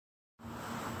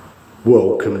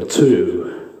Welcome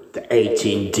to the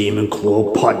 18 Demon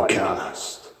Claw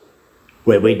podcast,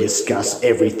 where we discuss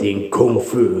everything Kung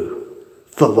Fu,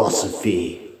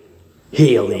 philosophy,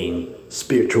 healing,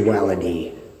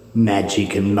 spirituality,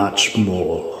 magic, and much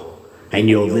more. And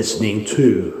you're listening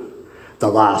to the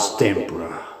Last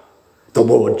Emperor, the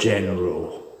Lord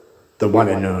General, the one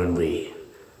and only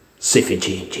Sifu.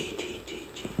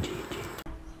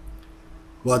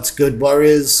 What's good,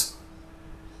 warriors?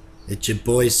 It's your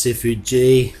boy Sifu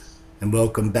G, and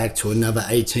welcome back to another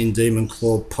 18 Demon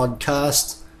Claw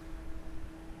podcast.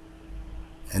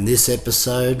 And this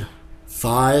episode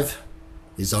 5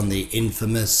 is on the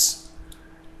infamous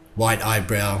white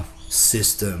eyebrow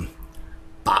system,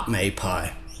 Bat Mei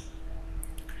Pai,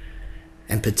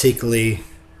 and particularly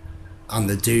on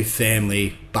the Du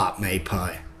family Bat Mei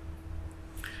Pai.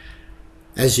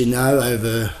 As you know,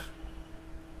 over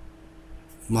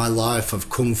my life of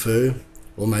Kung Fu,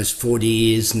 almost 40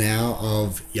 years now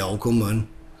of Yokomun,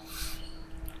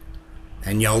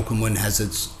 and Yokomun has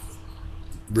its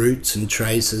roots and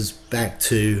traces back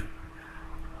to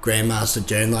Grandmaster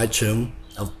Zheng Lai Chung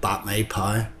of Bat Mei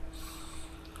Pai.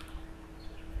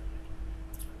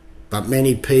 But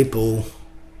many people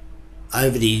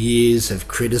over the years have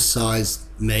criticized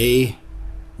me,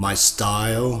 my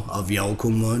style of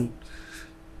Yokomun.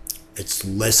 It's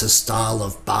lesser style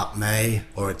of Bat Mei,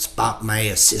 or it's Bat Mei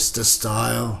a sister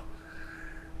style.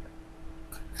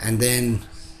 And then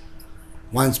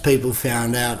once people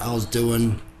found out I was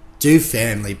doing Du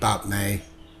family Bat Mei,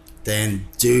 then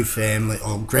Du family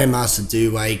or Grandmaster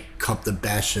Du Wei copped the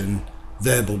bashing,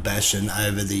 verbal bashing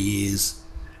over the years,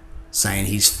 saying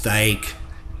he's fake,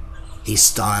 his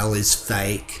style is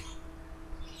fake,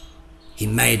 he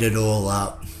made it all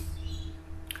up.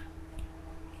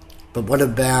 But what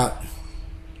about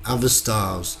other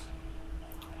styles,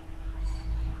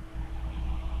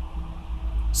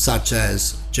 such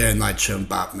as Zheng Lai Chung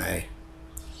Bat Mei,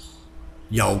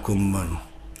 Yokomun?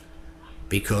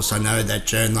 Because I know that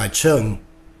Zheng Lai Chung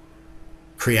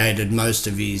created most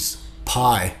of his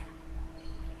Pai.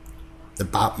 The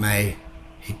Bat Mei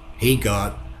he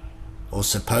got, or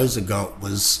supposed got,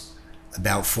 was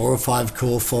about 4 or 5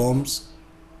 core forms,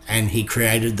 and he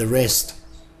created the rest.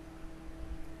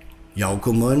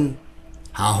 Yokomun,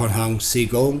 Hahonhang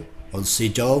Sigong or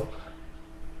Sijou,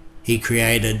 he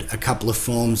created a couple of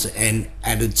forms and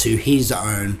added to his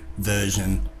own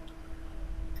version.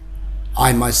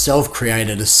 I myself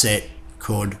created a set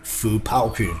called Fu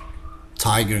Palkun,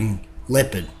 Tiger and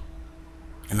Leopard,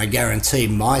 and I guarantee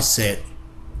my set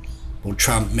will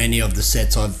trump many of the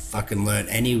sets I've fucking learnt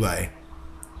anyway.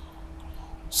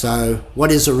 So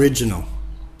what is original?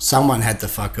 Someone had to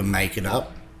fucking make it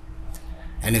up.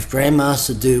 And if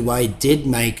Grandmaster Du Wei did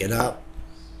make it up,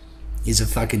 he's a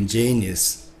fucking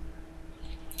genius.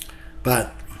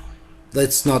 But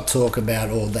let's not talk about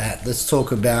all that. Let's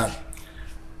talk about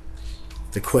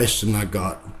the question I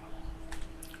got.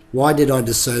 Why did I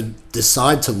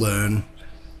decide to learn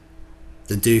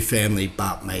the Du family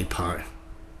Bat Mei Pai?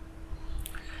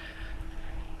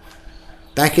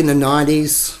 Back in the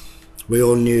 90s, we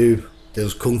all knew there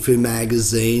was Kung Fu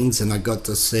magazines, and I got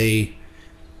to see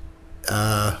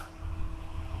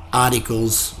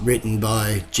articles written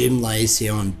by Jim Lacey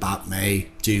on Bat Mei,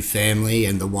 Du family,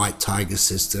 and the White Tiger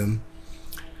system.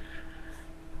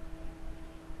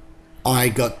 I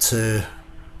got to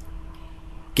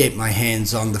get my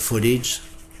hands on the footage,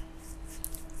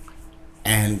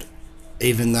 and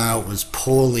even though it was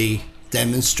poorly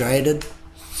demonstrated,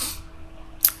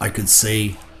 I could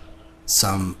see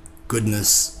some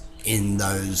goodness in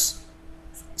those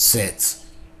sets.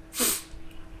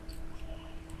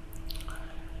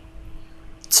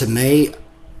 To me,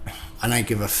 I don't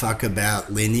give a fuck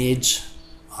about lineage.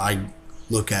 I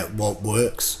look at what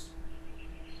works.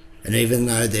 And even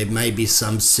though there may be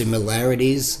some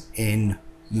similarities in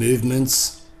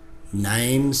movements,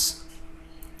 names,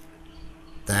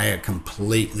 they are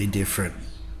completely different.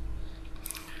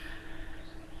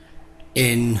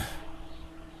 In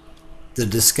the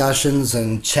discussions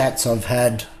and chats I've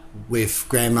had with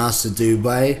Grandmaster Du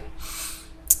Wei,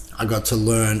 I got to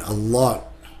learn a lot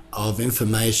of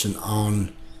information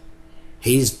on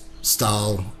his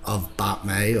style of Bat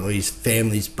Mei, or his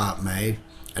family's Bat Mei,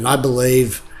 and I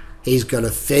believe he's got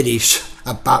a fetish,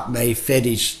 a Bat Mei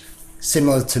fetish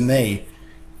similar to me,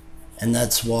 and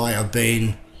that's why I've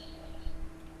been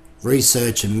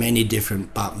researching many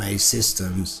different Bat Mei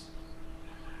systems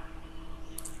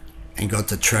and got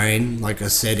to train, like I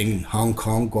said, in Hong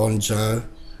Kong, Guangzhou.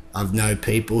 I've known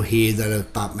people here that are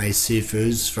Bat Mei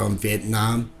Sifus from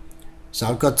Vietnam. So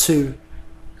I've got to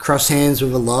cross hands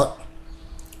with a lot.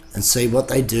 and see what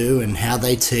they do and how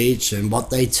they teach and what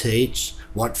they teach,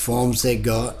 what forms they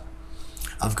got.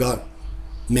 I've got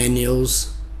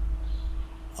manuals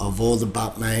of all the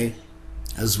Bap Mei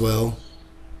as well,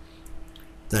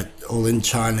 that all in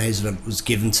Chinese that was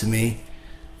given to me.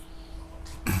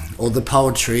 All the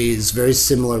poetry is very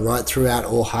similar right throughout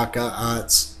all Hakka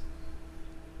arts.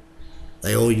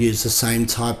 They all use the same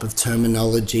type of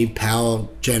terminology, power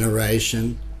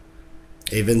generation,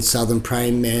 even Southern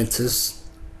Praying Mantis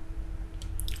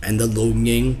and the Lung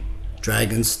Ying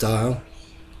dragon style.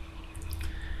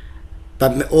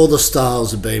 But all the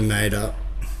styles have been made up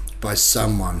by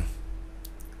someone,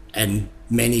 and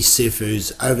many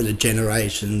Sifus over the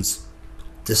generations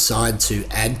decide to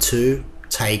add to,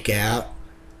 take out,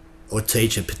 or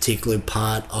teach a particular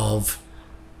part of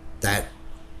that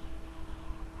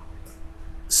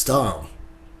style.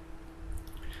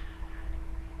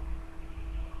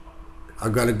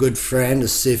 I've got a good friend, a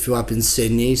Sifu up in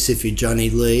Sydney, Sifu Johnny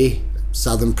Lee,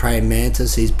 Southern Praying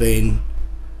Mantis. He's been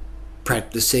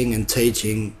practicing and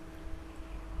teaching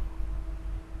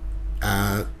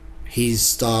his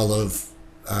style of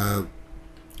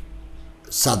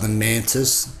Southern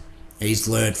Mantis. He's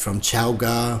learned from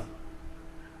Chalgar,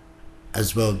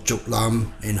 as well Juk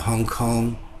Lam in Hong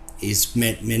Kong. He's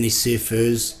met many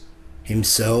Sifus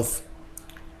himself.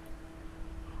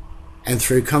 And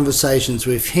through conversations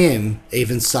with him,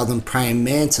 even Southern Praying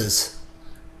Mantis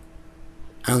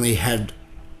only had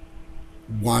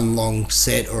one long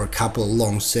set or a couple of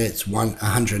long sets,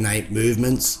 108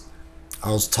 movements.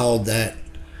 I was told that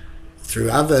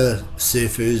through other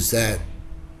Sifus that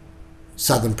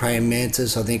Southern Praying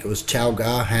Mantis, I think it was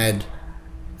Chalgar, had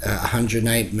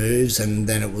 108 moves, and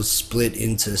then it was split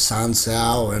into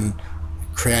Sansao and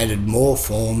created more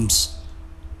forms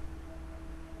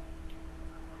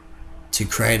to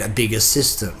create a bigger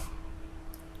system.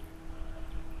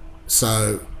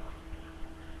 So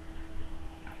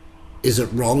is it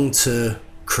wrong to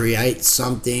create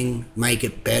something, make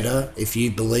it better if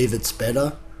you believe it's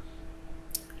better?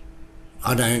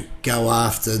 I don't go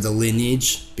after the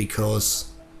lineage,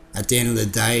 because at the end of the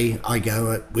day I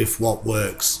go with what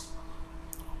works,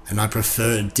 and I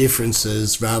prefer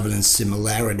differences rather than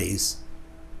similarities.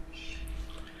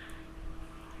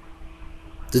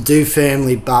 The Du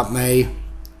family Bap Mei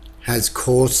has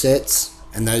core sets,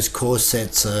 and those core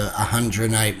sets are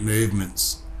 108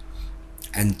 movements.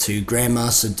 And to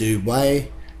Grandmaster Du Wei,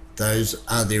 those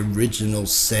are the original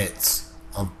sets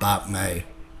of Bap Mei.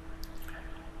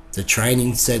 The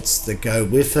training sets that go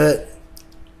with it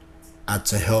are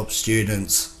to help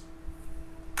students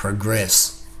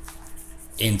progress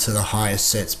into the higher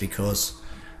sets, because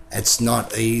it's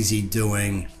not easy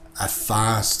doing a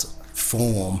fast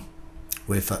form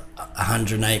with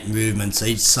 108 movements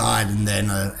each side and then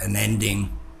an ending.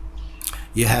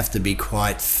 You have to be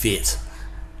quite fit.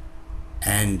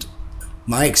 And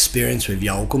my experience with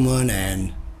Yokomun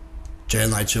and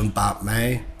Jernlai Chun Bap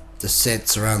Mei, the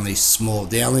sets are only small.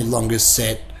 The only longest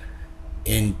set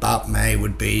in Bap Mei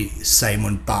would be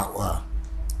Seimun Batwa,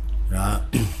 right?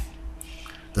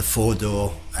 The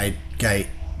 4-door, 8-gate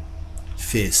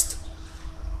fist.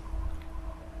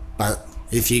 But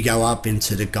if you go up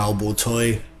into the Galbo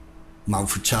Toy,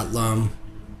 Malfu Chatlam,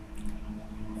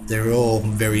 they're all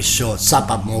very short.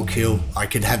 Sapap Morkil, I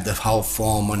could have the whole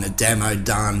form on a demo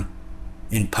done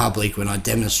in public when I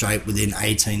demonstrate within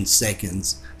 18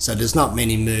 seconds. So there's not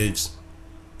many moves,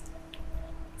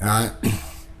 right?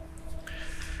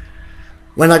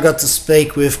 When I got to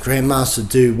speak with Grandmaster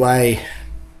Du Wei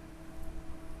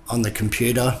on the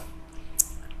computer,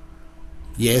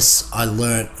 yes, I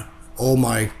learnt all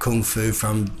my Kung Fu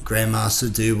from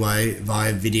Grandmaster Du Wei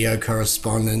via video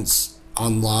correspondence,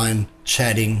 online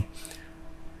chatting,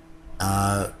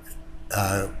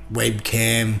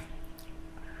 webcam,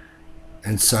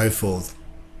 and so forth.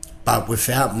 But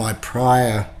without my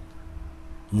prior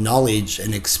knowledge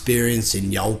and experience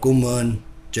in Yokomun,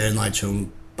 Jernlai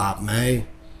Chun Bap Mei,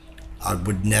 I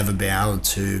would never be able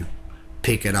to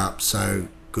pick it up so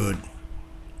good.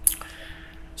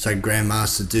 So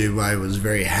Grandmaster Du Wei was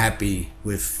very happy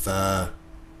with how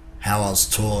I was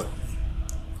taught,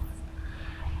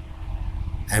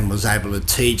 and was able to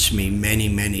teach me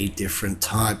many different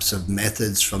types of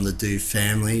methods from the Du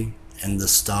family and the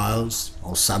styles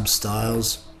or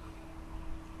sub-styles.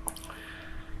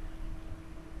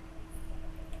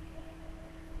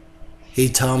 He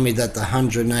told me that the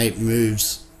 108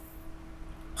 moves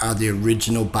are the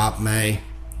original Bap Mei,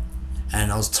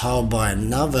 and I was told by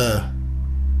another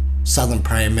Southern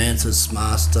Praying Mantis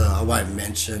master, I won't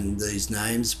mention these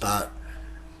names, but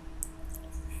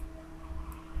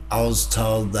I was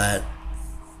told that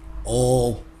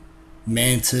all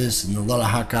Mantis and a lot of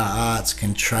haka arts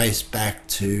can trace back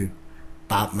to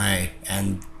Bap Mei,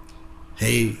 and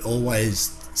he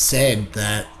always said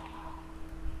that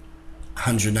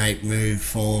 108 move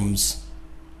forms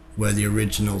were the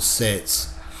original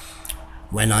sets.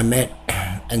 When I met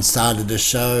and started the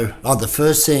show, the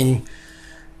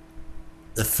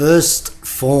first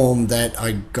form that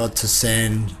I got to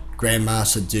send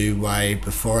Grandmaster Du Wei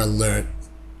before I learnt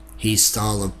his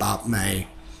style of Bap Mei,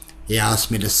 he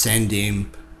asked me to send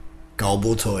him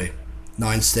Golbotoy,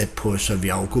 9-step push of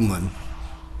Yokumun.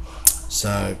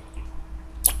 So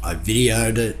I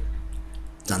videoed it,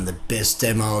 done the best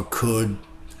demo I could,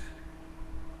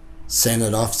 sent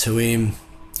it off to him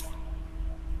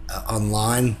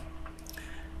online.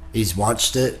 He's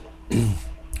watched it and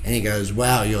he goes,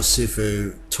 "Wow, your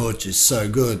Sifu torch is so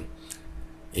good."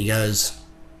 He goes,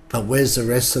 "But where's the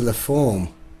rest of the form?"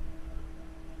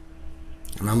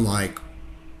 And I'm like,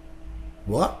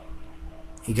 "What?"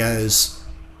 He goes,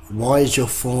 "Why is your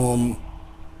form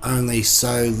only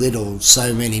so little,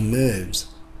 so many moves?"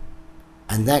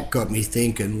 And that got me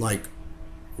thinking, like,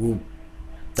 well,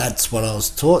 that's what I was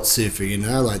taught Sifu, you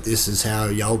know, like this is how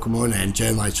Yokumon and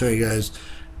Genlai Chun. He goes,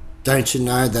 "Don't you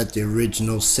know that the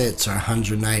original sets are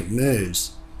 108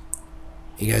 moves?"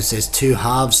 He goes, "There's two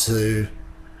halves to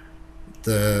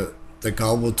the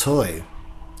Global Toy.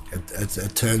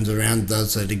 It turns around,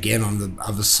 does it again on the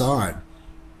other side."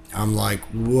 I'm like,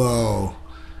 whoa,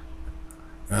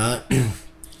 right?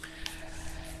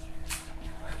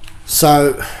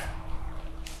 So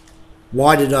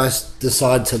why did I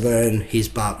decide to learn his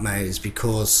Bap Mei? Is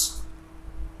because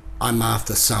I'm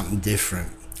after something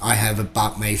different. I have a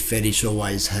Bap Mei fetish,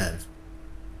 always have.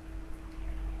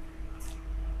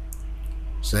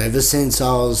 So ever since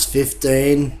I was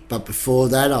 15, but before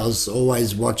that I was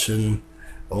always watching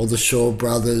all the Shaw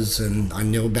Brothers, and I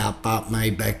knew about Bap Mei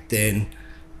back then.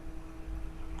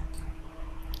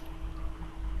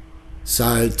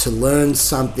 So to learn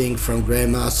something from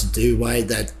Grandmaster Du Wei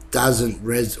that doesn't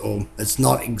or it's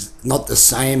not the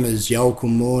same as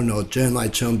Yokumon or Genlai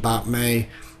Chun Bap Mei,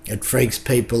 it freaks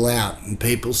people out, and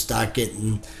people start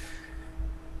getting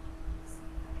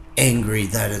angry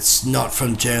that it's not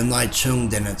from Genlai Chun,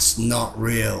 then it's not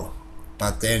real.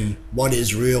 But then what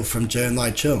is real from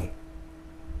Genlai Chun?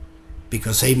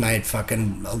 Because he made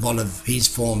fucking a lot of his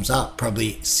forms up,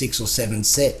 probably 6 or 7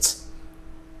 sets.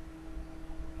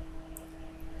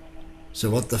 So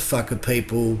what the fuck are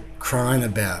people crying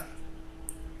about?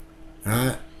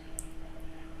 Right?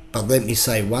 But let me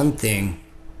say one thing.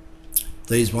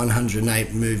 These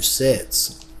 108 move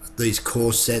sets, these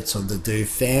core sets of the Du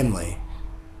family,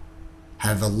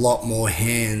 have a lot more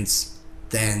hands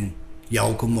than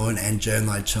Yokumon and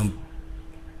Genlai Chun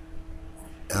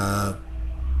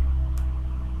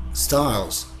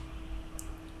styles.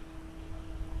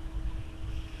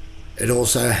 It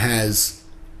also has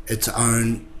its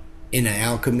own inner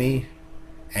alchemy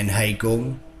and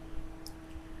Heigong,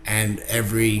 and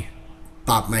every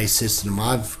Bap Mei system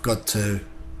I've got to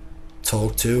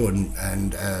talk to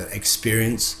and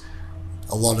experience,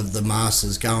 a lot of the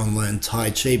masters go and learn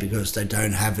Tai Chi because they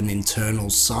don't have an internal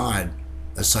side,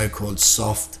 a so-called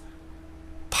soft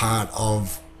part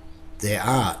of their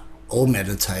art or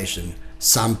meditation.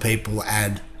 Some people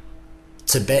add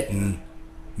Tibetan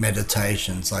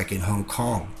meditations, like in Hong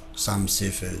Kong, some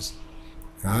Sifus,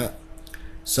 right?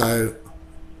 So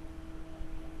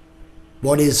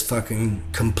what is fucking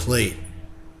complete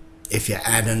if you're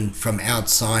adding from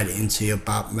outside into your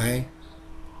Bap Mei?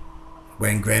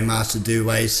 When Grandmaster Du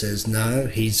Wei says no,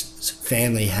 his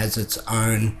family has its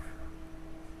own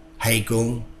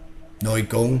Heigong,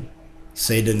 Neigong,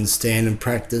 seated and standing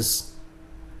practice.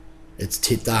 It's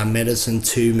Tita medicine,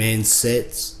 2-man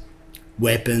sets,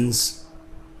 weapons.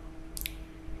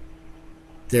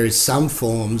 There is some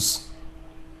forms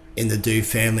in the Du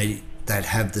family that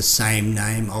have the same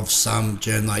name of some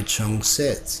Genlai Chun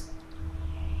sets,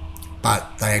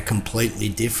 but they are completely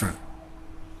different.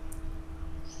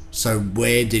 So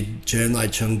where did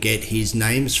Genlai Chun get his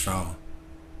names from?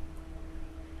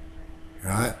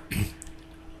 Right?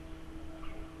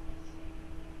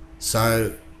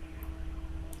 So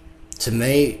to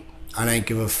me, I don't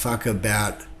give a fuck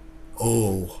about,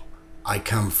 oh, I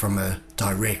come from a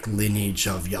direct lineage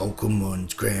of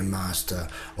Yokumun's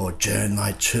Grandmaster, or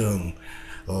Genlai Chun,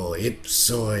 or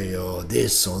Ipsoi, or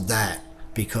this or that,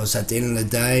 because at the end of the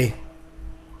day,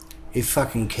 who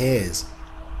fucking cares?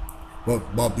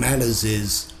 What matters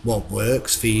is what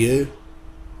works for you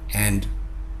and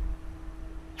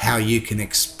how you can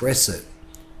express it.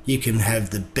 You can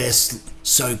have the best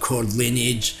so-called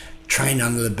lineage, train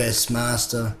under the best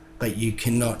master, but you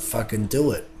cannot fucking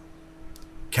do it.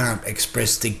 can't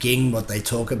express the ging, what they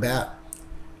talk about.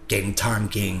 Gang time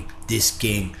ging, this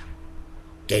ging,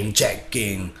 gang jack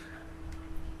ging.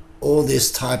 All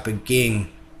this type of ging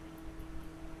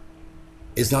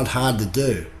is not hard to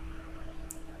do.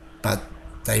 But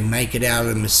they make it out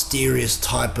of a mysterious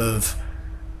type of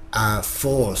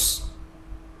force.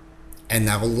 And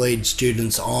they'll lead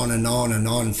students on and on and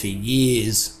on for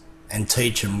years and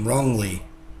teach them wrongly.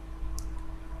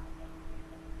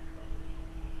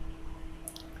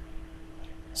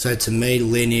 So to me,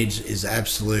 lineage is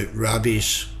absolute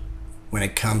rubbish when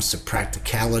it comes to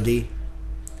practicality.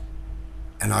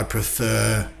 And I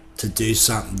prefer to do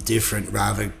something different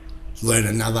rather learn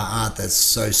another art that's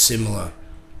so similar.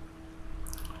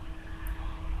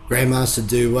 Grandmaster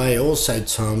Dewey also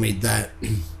told me that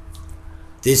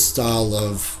this style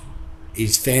of,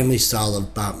 his family style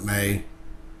of bap mei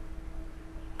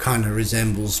kind of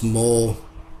resembles more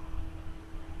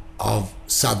of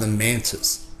Southern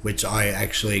Mantis, which I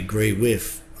actually agree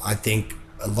with. I think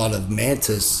a lot of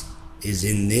Mantis is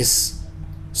in this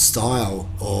style,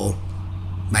 or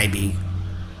maybe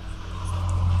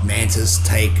Mantis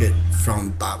take it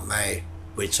from bap mei,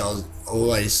 which I was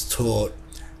always taught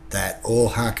that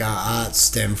all Hakka arts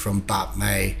stem from bap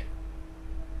mei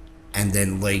and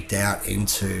then leaked out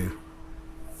into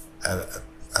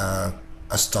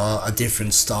a style, a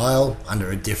different style under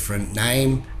a different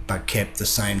name, but kept the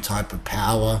same type of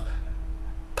power.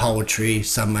 Poetry,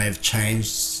 some may have changed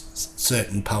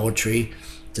certain poetry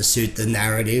to suit the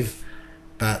narrative,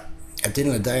 but at the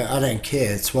end of the day, I don't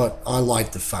care. It's what I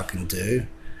like to fucking do.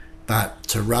 But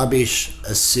to rubbish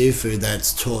a Sifu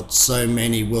that's taught so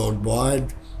many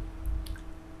worldwide,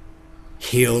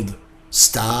 healed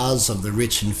stars of the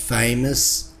rich and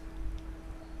famous,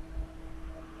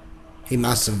 he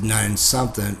must have known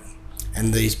something.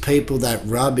 And these people that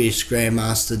rubbish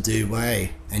Grandmaster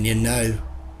Dewey, and you know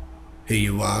who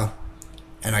you are,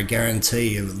 and I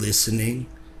guarantee you're listening,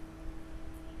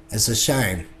 it's a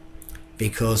shame,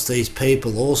 because these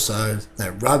people also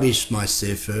that rubbish my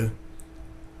Sifu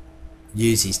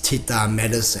use his tita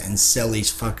medicine and sell his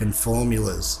fucking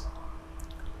formulas.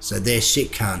 So they're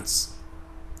shit cunts.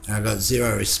 And I got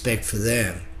zero respect for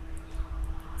them.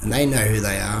 And they know who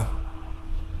they are.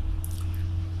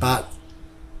 But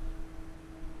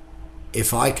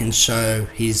if I can show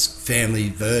his family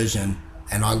version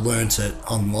and I learnt it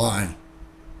online,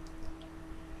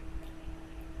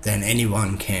 then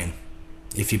anyone can,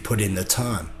 if you put in the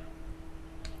time.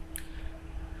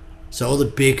 So all the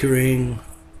bickering,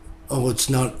 oh, it's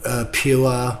not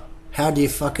pure. How do you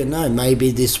fucking know?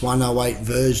 Maybe this 108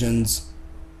 version's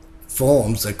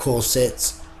forms, the core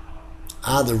sets,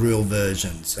 are the real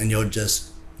versions, and you're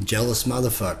just jealous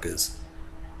motherfuckers.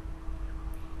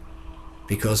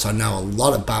 Because I know a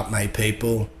lot of bap mei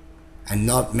people, and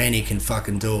not many can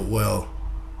fucking do it well,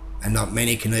 and not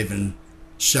many can even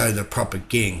show the proper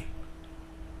ging.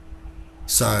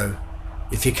 So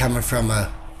if you're coming from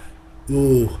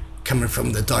coming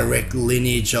from the direct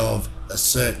lineage of a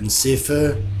certain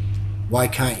Sifu, why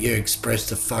can't you express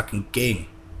the fucking ging?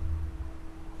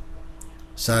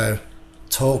 So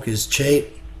talk is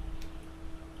cheap.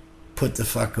 Put the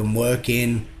fucking work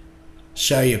in.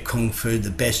 Show your kung fu the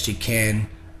best you can,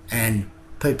 and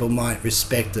people might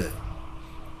respect it.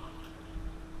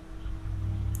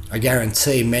 I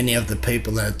guarantee many of the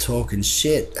people that are talking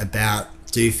shit about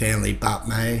Do Family Bap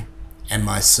Mei and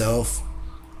myself,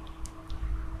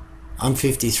 I'm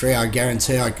 53, I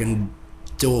guarantee I can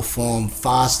do a form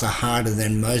faster, harder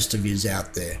than most of yous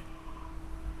out there.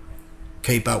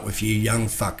 Keep up with you young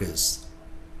fuckers.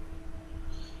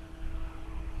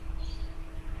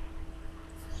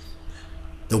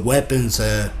 The weapons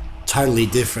are totally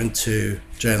different to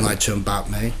Zheng Chun Bap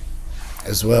Mei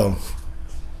as well.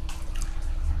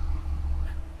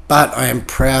 But I am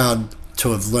proud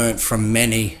to have learnt from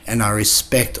many, and I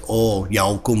respect all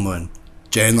Yao Gunmun,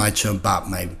 Zheng Chun Bap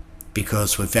Mei,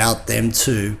 because without them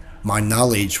too, my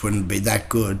knowledge wouldn't be that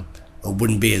good, or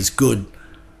wouldn't be as good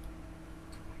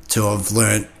to have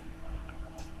learnt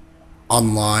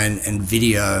online and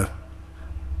video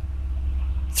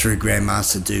through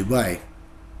Grandmaster Dewey.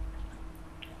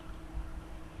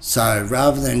 So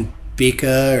rather than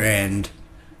bicker and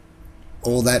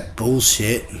all that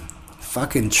bullshit,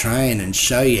 fucking train and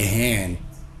show your hand.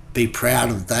 Be proud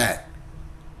of that.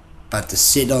 But to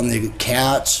sit on the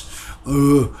couch,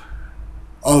 oh,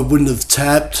 I wouldn't have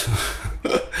tapped.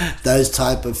 Those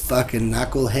type of fucking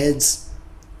knuckleheads.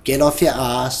 Get off your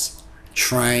ass,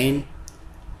 train,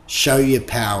 show your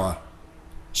power,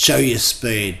 show your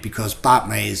speed, because Bap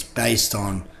Mei is based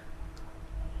on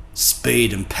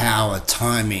speed and power,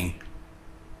 timing,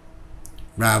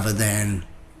 rather than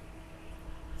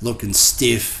looking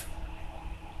stiff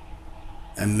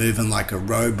and moving like a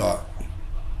robot.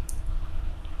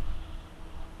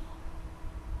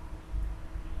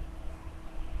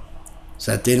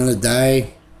 So at the end of the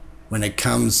day, when it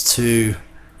comes to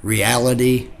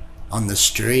reality on the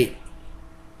street,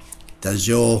 does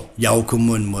your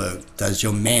Yokomun work? Does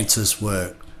your Mantis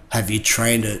work? Have you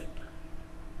trained it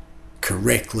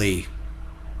correctly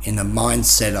in a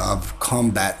mindset of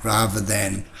combat rather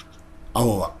than,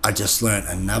 oh, I just learnt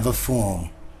another form.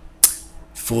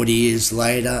 40 years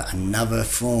later, another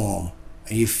form.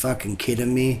 Are you fucking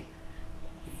kidding me?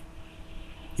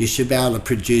 You should be able to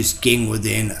produce Ging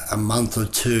within a month or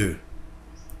two.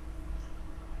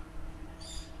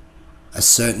 A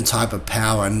certain type of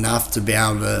power, enough to be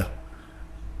able to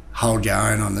hold your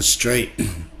own on the street.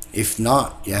 If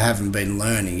not, you haven't been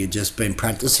learning. You've just been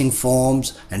practicing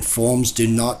forms, and forms do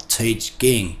not teach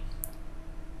Ging.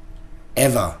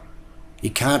 Ever.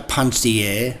 You can't punch the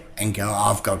air and go,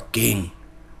 oh, I've got Ging.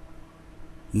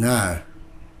 No.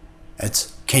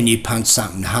 It's, can you punch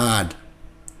something hard?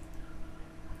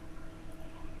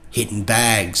 Hitting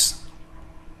bags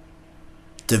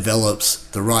develops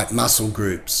the right muscle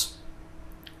groups,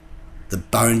 the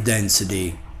bone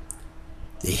density,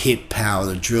 the hip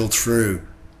power to drill through.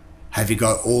 Have you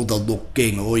got all the look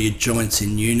Ging, all your joints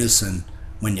in unison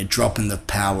when you're dropping the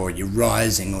power, or you're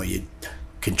rising, or you're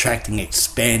contracting,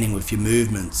 expanding with your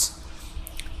movements?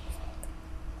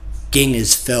 Ging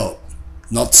is felt,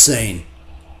 not seen.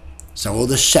 So all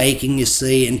the shaking you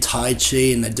see in Tai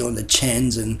Chi, and they're doing the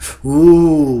chens and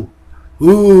ooh,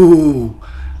 ooh.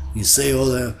 You see all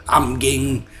the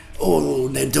Ging, oh,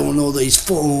 they're doing all these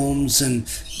forms and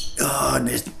oh, and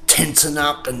they're tensing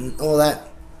up and all that.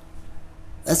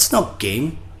 That's not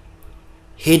Ging.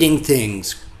 Hitting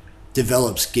things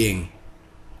develops Ging.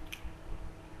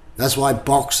 That's why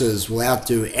boxers will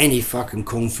outdo any fucking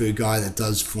Kung Fu guy that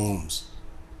does forms.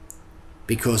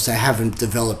 Because they haven't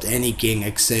developed any Ging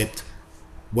except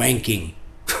wanking,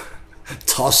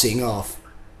 tossing off,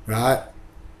 right?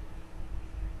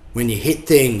 When you hit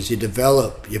things, you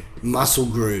develop your muscle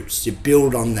groups, you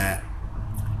build on that.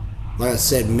 Like I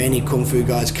said, many Kung Fu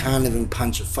guys can't even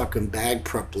punch a fucking bag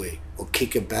properly or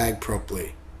kick a bag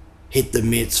properly. Hit the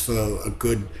mitts for a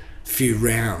good few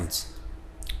rounds.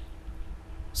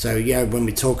 So, yeah, when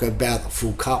we talk about the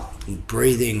full cup and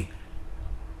breathing,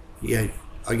 yeah,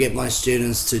 I get my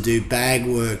students to do bag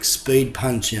work, speed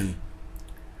punching,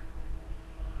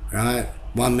 right?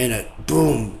 1 minute,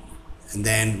 boom, and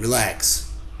then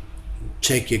relax.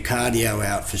 Check your cardio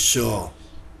out for sure,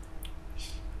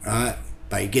 right?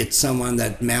 But you get someone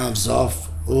that mouths off,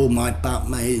 oh, my butt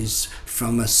is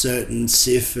from a certain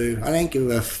Sifu. I don't give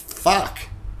a fuck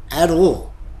at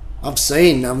all. I've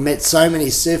met so many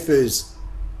Sifus.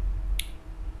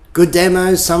 Good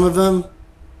demos, some of them.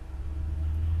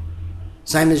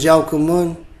 Same as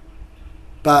Yokomun,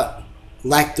 but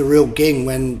lack the real Ging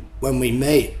when we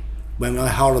meet. When I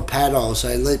hold a pad, I'll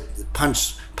say,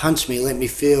 punch me, let me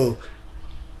feel,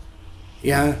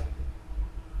 you know,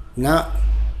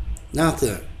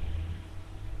 nothing.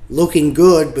 Looking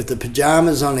good with the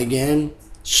pajamas on again,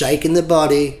 shaking the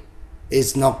body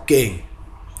is not Ging.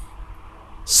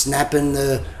 Snapping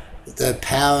the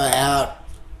power out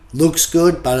looks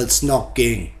good, but it's not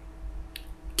Ging.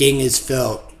 Ging is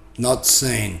felt, not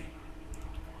seen.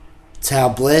 Tao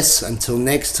bless. Until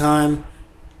next time,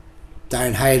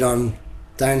 don't hate on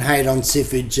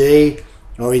Sifu G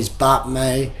or his butt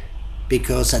mate,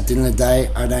 because at the end of the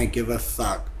day, I don't give a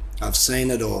fuck. I've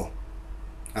seen it all.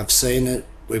 I've seen it.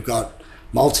 We've got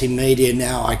multimedia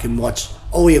now. I can watch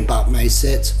all your butt mate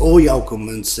sets, all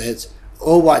Yokomun sets,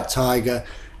 all White Tiger,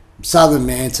 Southern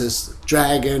Mantis,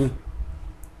 Dragon,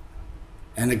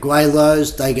 and the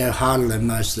Guaylos, they go harder than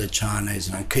most of the Chinese,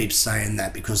 and I keep saying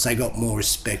that because they got more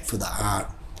respect for the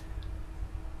art.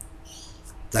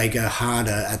 They go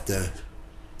harder at the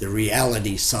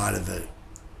reality side of it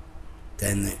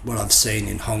than what I've seen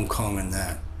in Hong Kong and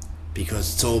that,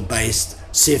 because it's all based,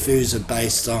 Sifus are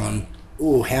based on,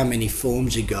 oh, how many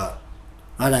forms you got.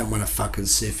 I don't want a fucking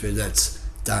Sifu that's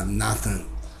done nothing,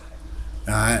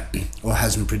 right? Or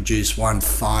hasn't produced one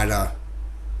fighter.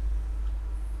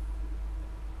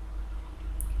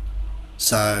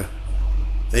 So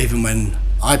even when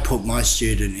I put my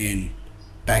student in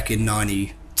back in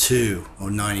 92 or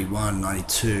 91,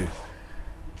 92,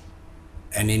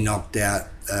 and he knocked out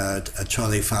a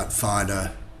trolley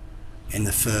fighter in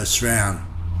the first round,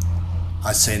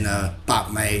 I seen a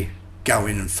butt mate go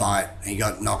in and fight, and he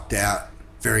got knocked out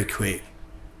very quick.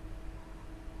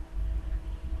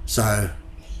 So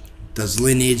does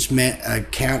lineage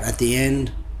count at the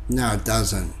end? No, it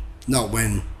doesn't. Not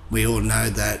when we all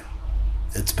know that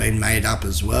it's been made up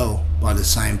as well by the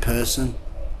same person.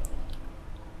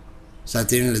 So at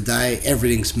the end of the day,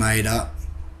 everything's made up,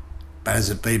 but has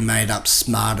it been made up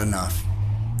smart enough?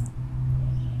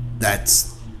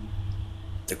 That's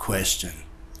the question.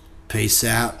 Peace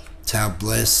out, Tao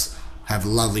bless, have a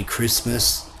lovely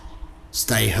Christmas,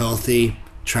 stay healthy,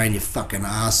 train your fucking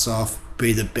ass off,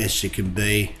 be the best you can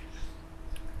be.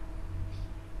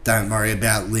 Don't worry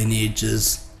about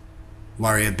lineages,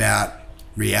 worry about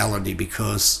reality,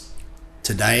 because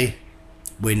today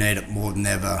we need it more than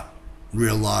ever.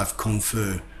 Real life kung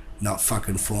fu, not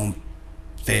fucking form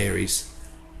fairies.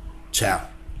 Ciao.